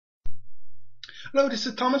Hello, this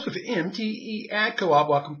is Thomas with the MTE Ad Co-op.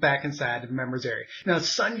 Welcome back inside the members area. Now, it's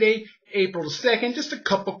Sunday, April 2nd. Just a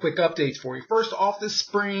couple quick updates for you. First off, the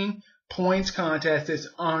spring points contest is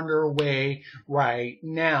underway right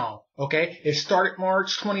now. Okay, it started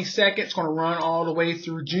March 22nd. It's going to run all the way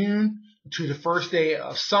through June to the first day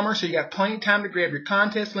of summer. So you got plenty of time to grab your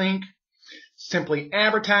contest link. Simply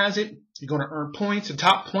advertise it. You're going to earn points. The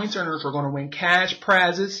top points earners are going to win cash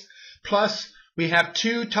prizes. Plus, we have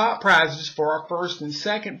two top prizes for our first and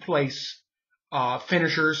second place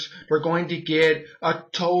finishers. They're going to get a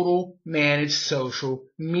total managed social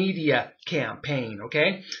media campaign.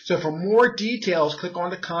 Okay, so for more details, click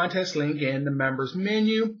on the contest link in the members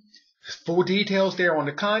menu. Full details there on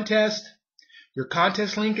the contest. Your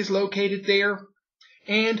contest link is located there.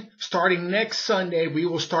 And starting next Sunday, we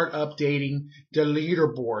will start updating the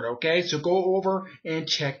leaderboard, okay? So go over and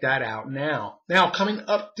check that out now. Now, coming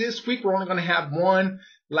up this week, we're only going to have one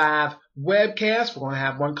live webcast. We're going to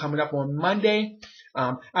have one coming up on Monday.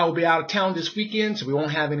 I will be out of town this weekend, so we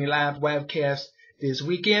won't have any live webcasts this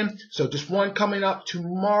weekend. So just one coming up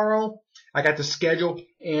tomorrow. I got the schedule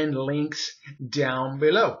and links down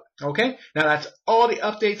below, okay? Now, that's all the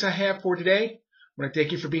updates I have for today. I want to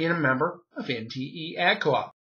thank you for being a member of MTE Ad Co-op.